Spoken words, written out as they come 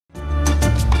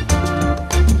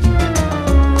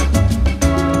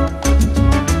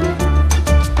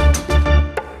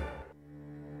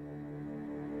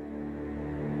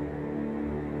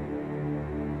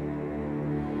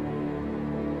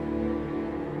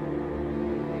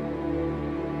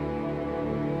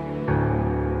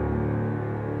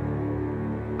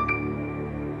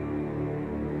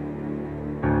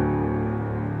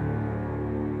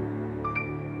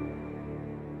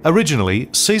Originally,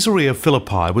 Caesarea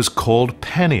Philippi was called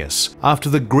Panias, after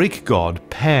the Greek god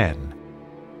Pan.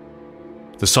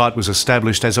 The site was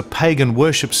established as a pagan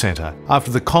worship centre after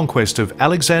the conquest of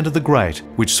Alexander the Great,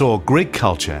 which saw Greek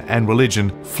culture and religion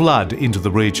flood into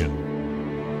the region.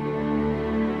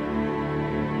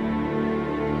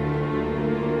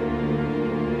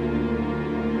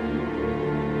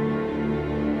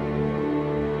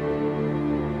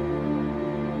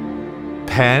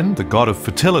 Pan, the god of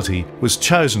fertility, was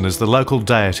chosen as the local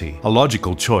deity, a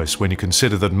logical choice when you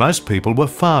consider that most people were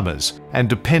farmers and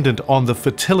dependent on the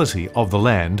fertility of the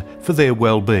land for their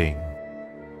well-being.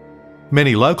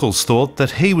 Many locals thought that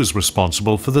he was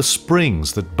responsible for the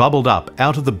springs that bubbled up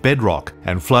out of the bedrock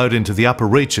and flowed into the upper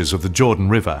reaches of the Jordan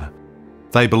River.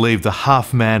 They believed the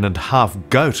half-man and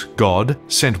half-goat god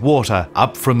sent water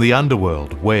up from the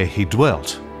underworld where he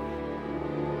dwelt.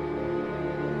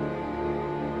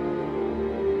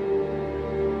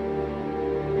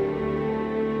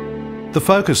 The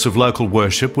focus of local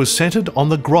worship was centred on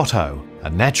the grotto, a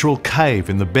natural cave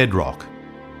in the bedrock.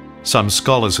 Some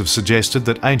scholars have suggested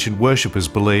that ancient worshippers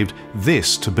believed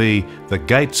this to be the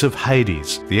gates of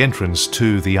Hades, the entrance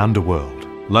to the underworld.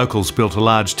 Locals built a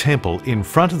large temple in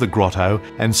front of the grotto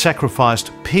and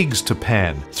sacrificed pigs to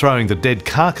Pan, throwing the dead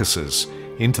carcasses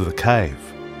into the cave.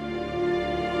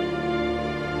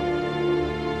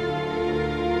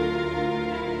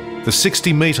 The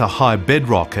 60-metre high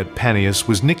bedrock at Panias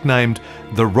was nicknamed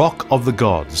the Rock of the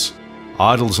Gods.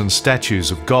 Idols and statues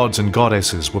of gods and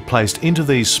goddesses were placed into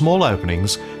these small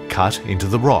openings cut into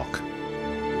the rock.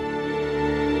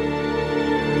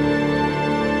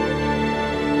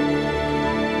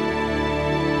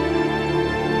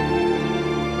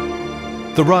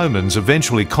 The Romans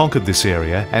eventually conquered this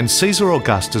area, and Caesar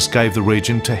Augustus gave the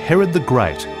region to Herod the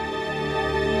Great,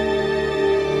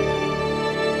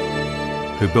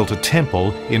 who built a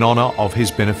temple in honour of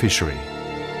his beneficiary.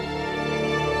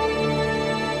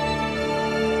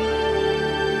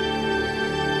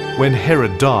 When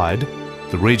Herod died,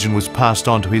 the region was passed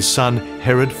on to his son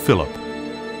Herod Philip.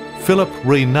 Philip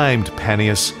renamed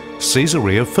Panias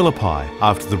Caesarea Philippi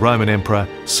after the Roman Emperor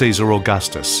Caesar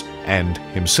Augustus and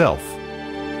himself.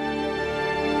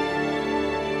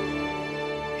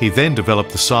 He then developed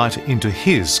the site into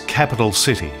his capital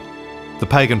city. The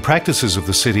pagan practices of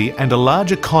the city and a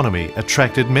large economy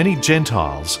attracted many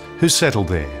Gentiles who settled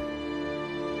there.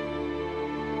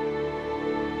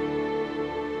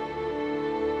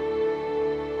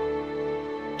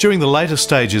 During the later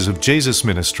stages of Jesus'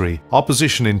 ministry,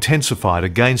 opposition intensified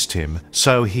against him,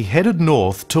 so he headed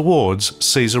north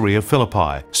towards Caesarea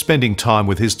Philippi, spending time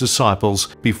with his disciples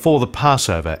before the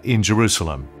Passover in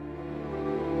Jerusalem.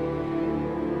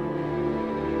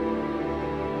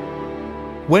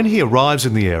 When he arrives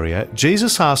in the area,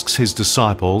 Jesus asks his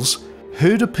disciples,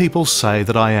 "Who do people say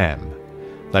that I am?"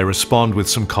 They respond with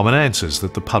some common answers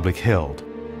that the public held.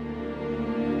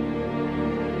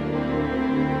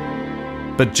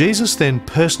 But Jesus then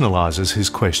personalises his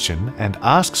question and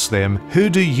asks them, "Who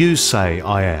do you say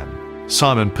I am?"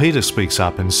 Simon Peter speaks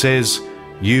up and says,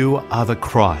 "You are the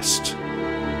Christ."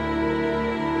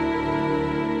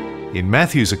 In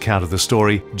Matthew's account of the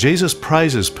story, Jesus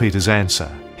praises Peter's answer.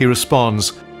 He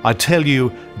responds, "I tell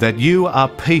you that you are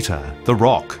Peter, the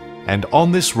rock, and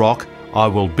on this rock I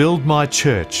will build my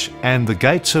church, and the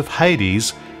gates of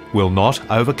Hades will not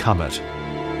overcome it."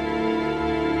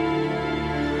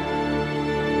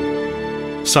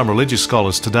 Some religious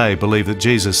scholars today believe that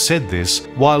Jesus said this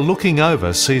while looking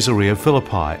over Caesarea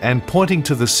Philippi and pointing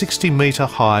to the 60-metre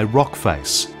high rock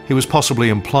face. He was possibly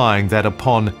implying that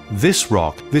upon this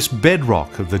rock, this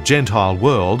bedrock of the Gentile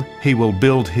world, he will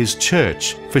build his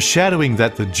church, foreshadowing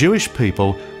that the Jewish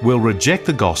people will reject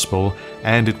the gospel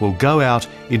and it will go out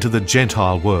into the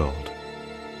Gentile world.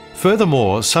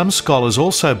 Furthermore, some scholars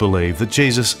also believe that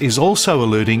Jesus is also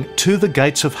alluding to the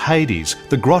gates of Hades,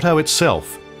 the grotto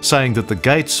itself, saying that the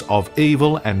gates of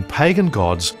evil and pagan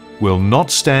gods will not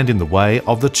stand in the way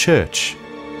of the church.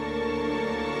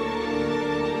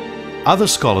 Other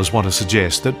scholars want to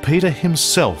suggest that Peter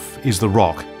himself is the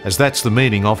rock, as that's the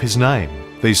meaning of his name.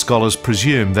 These scholars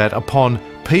presume that upon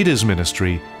Peter's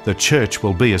ministry, the church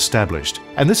will be established.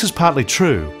 And this is partly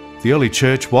true. The early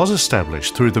church was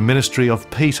established through the ministry of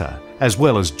Peter, as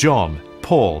well as John,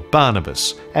 Paul,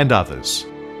 Barnabas, and others.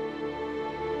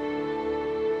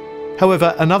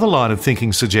 However, another line of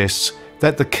thinking suggests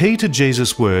that the key to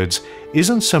Jesus' words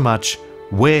isn't so much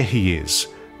where he is,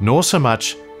 nor so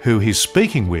much who he's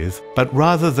speaking with, but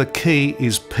rather the key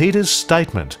is Peter's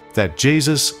statement that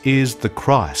Jesus is the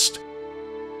Christ.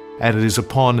 And it is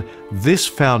upon this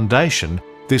foundation,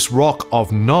 this rock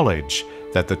of knowledge,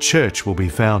 that the church will be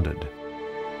founded.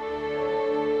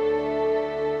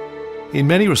 In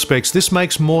many respects, this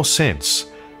makes more sense.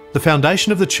 The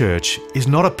foundation of the church is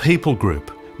not a people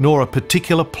group, nor a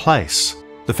particular place.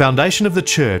 The foundation of the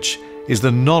church is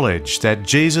the knowledge that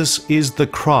Jesus is the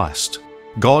Christ,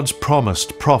 God's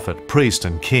promised prophet, priest,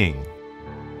 and king.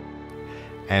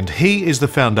 And He is the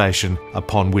foundation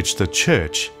upon which the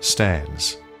church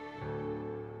stands.